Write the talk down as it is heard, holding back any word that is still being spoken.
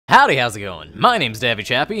Howdy, how's it going? My name's Davvy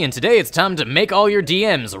Chappy, and today it's time to make all your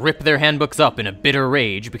DMs rip their handbooks up in a bitter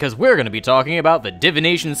rage, because we're gonna be talking about the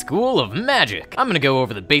Divination School of Magic. I'm gonna go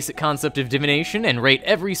over the basic concept of divination and rate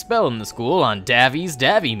every spell in the school on Davvy's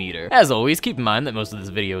Davvy meter. As always, keep in mind that most of this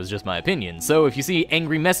video is just my opinion, so if you see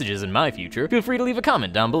angry messages in my future, feel free to leave a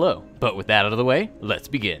comment down below. But with that out of the way, let's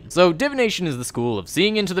begin. So divination is the school of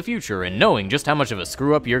seeing into the future and knowing just how much of a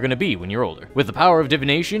screw up you're gonna be when you're older. With the power of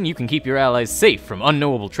divination, you can keep your allies safe from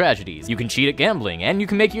unknowable tragedies, you can cheat at gambling, and you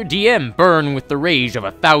can make your DM burn with the rage of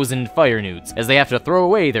 1,000 fire newts, as they have to throw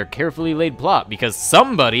away their carefully laid plot because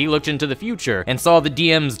somebody looked into the future and saw the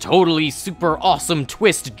DM's totally super awesome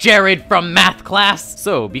twist, Jared from math class!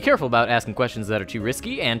 So be careful about asking questions that are too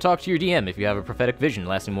risky, and talk to your DM if you have a prophetic vision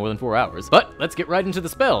lasting more than 4 hours. But let's get right into the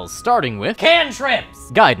spells, starting with cantrips!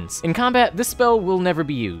 Guidance. In combat, this spell will never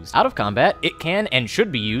be used. Out of combat, it can and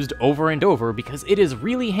should be used over and over because it is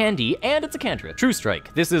really handy and it's a cantrip. True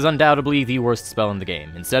Strike. This is undoubtedly the worst spell in the game.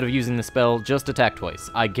 Instead of using the spell, just attack twice.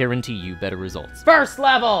 I guarantee you better results. First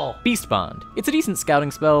level! Beast Bond. It's a decent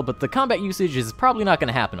scouting spell, but the combat usage is probably not going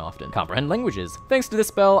to happen often. Comprehend languages. Thanks to this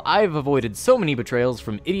spell, I've avoided so many betrayals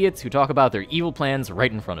from idiots who talk about their evil plans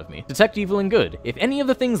right in front of me. Detect evil and good. If any of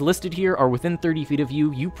the things listed here are within 30 feet of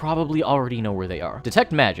you, you probably already know where they are.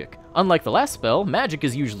 Detect magic. Unlike the last spell, magic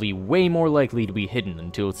is usually way more likely to be hidden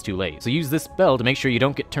until it's too late, so use this spell to make sure you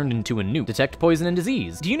don't get turned into a nuke. Detect poison and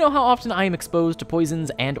disease. Do you know how often I am exposed to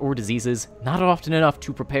poisons and or diseases? Not often enough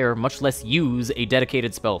to prepare, much less use a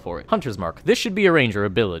dedicated spell for it. Hunter's Mark. This should be a ranger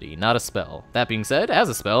ability, not a spell. That being said, as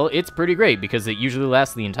a spell, it's pretty great because it usually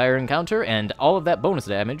lasts the entire encounter, and all of that bonus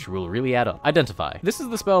damage will really add up. Identify. This is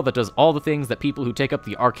the spell that does all the things that people who take up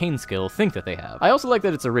the arcane skill think that they have. I also like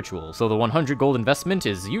that it's a ritual, so the 100 gold investment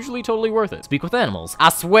is usually totally worth it. Speak with animals.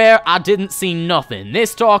 I swear I didn't see nothing.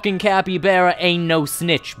 This talking capybara ain't no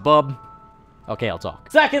snitch, bub. Okay, I'll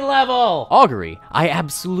talk. Second level! Augury. I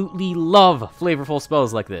absolutely love flavorful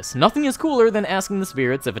spells like this. Nothing is cooler than asking the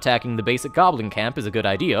spirits if attacking the basic goblin camp is a good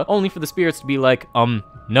idea, only for the spirits to be like,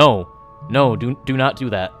 no. No, do not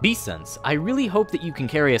do that. Beast Sense. I really hope that you can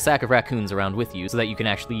carry a sack of raccoons around with you so that you can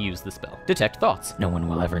actually use the spell. Detect Thoughts. No one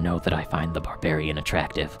will ever know that I find the barbarian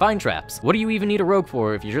attractive. Find Traps. What do you even need a rogue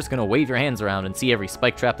for if you're just gonna wave your hands around and see every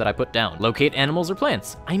spike trap that I put down? Locate animals or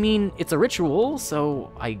plants. I mean, it's a ritual,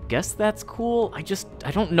 so I guess that's cool.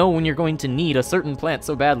 I don't know when you're going to need a certain plant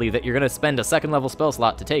so badly that you're gonna spend a second level spell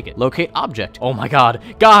slot to take it. Locate Object. Oh my god.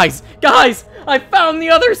 Guys! I found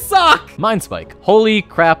the other sock! Mind Spike. Holy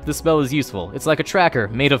crap, this spell is useful. It's like a tracker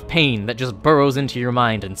made of pain that just burrows into your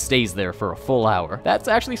mind and stays there for a full hour. That's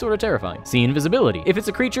actually sort of terrifying. See Invisibility. If it's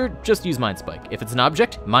a creature, just use Mind Spike. If it's an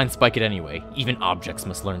object, Mind Spike it anyway. Even objects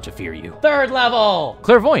must learn to fear you. Third level!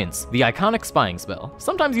 Clairvoyance, the iconic spying spell.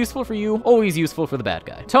 Sometimes useful for you, always useful for the bad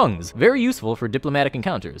guy. Tongues, very useful for diplomatic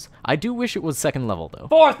encounters. I do wish it was second level though.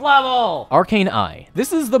 Fourth level! Arcane Eye.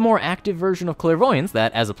 This is the more active version of Clairvoyance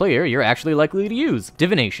that, as a player, you're actually likely to use.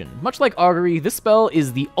 Divination. Much like Augury, this spell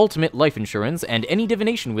is the ultimate life insurance, and any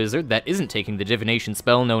divination wizard that isn't taking the divination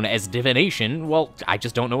spell known as divination, well, I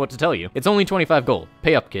just don't know what to tell you. It's only 25 gold.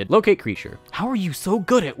 Pay up, kid. Locate creature. How are you so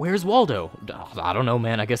good at Where's Waldo? I don't know,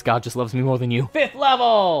 man. I guess God just loves me more than you. Fifth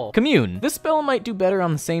level! Commune. This spell might do better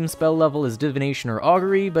on the same spell level as divination or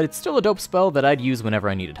augury, but it's still a dope spell that I'd use whenever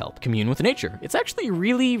I needed help. Commune with nature. It's actually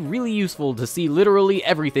really useful to see literally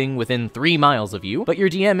everything within 3 miles of you, but your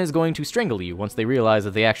DM is going to strangle you once they realize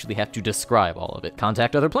that they actually have to describe all of it.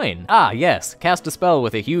 Contact other plane. Ah, yes. Cast a spell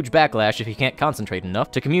with a huge backlash if you can't concentrate enough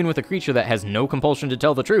to commune with a creature that has no compulsion to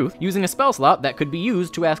tell the truth, using a spell slot that could be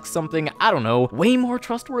used to ask something, I don't know, way more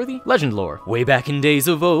trustworthy? Legend lore. Way back in days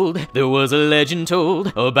of old, there was a legend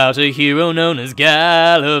told about a hero known as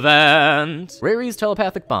Gallivant. Rary's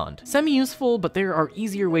Telepathic Bond. Semi-useful, but there are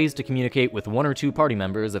easier ways to communicate with 1 or 2 party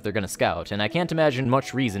members if they're gonna scout, and I can't imagine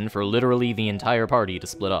much reason for literally the entire party to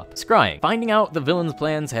split up. Scrying. Finding out the villain's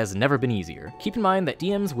plans has never been easier. Keep in mind that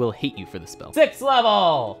DMs will hate you for this spell. 6th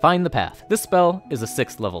level! Find the Path. This spell is a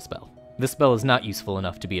 6th level spell. This spell is not useful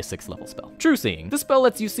enough to be a 6th level spell. True Seeing. This spell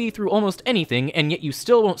lets you see through almost anything, and yet you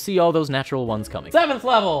still won't see all those natural ones coming. 7th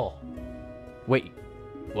level! Wait,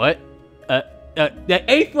 what?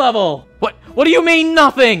 8th level! What do you mean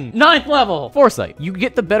nothing? 9th level! Foresight. You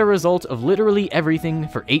get the better result of literally everything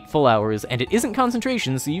for 8 full hours, and it isn't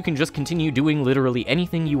concentration, so you can just continue doing literally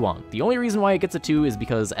anything you want. The only reason why it gets a 2 is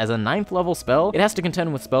because as a 9th level spell, it has to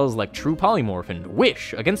contend with spells like True Polymorph and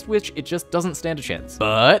Wish, against which it just doesn't stand a chance.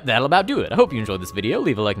 But that'll about do it. I hope you enjoyed this video.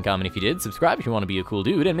 Leave a like and comment if you did, subscribe if you want to be a cool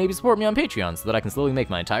dude, and maybe support me on Patreon so that I can slowly make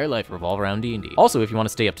my entire life revolve around D&D. Also, if you want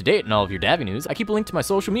to stay up to date on all of your Davvy news, I keep a link to my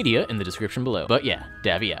social media in the description below. But yeah,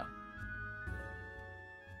 Davvy out.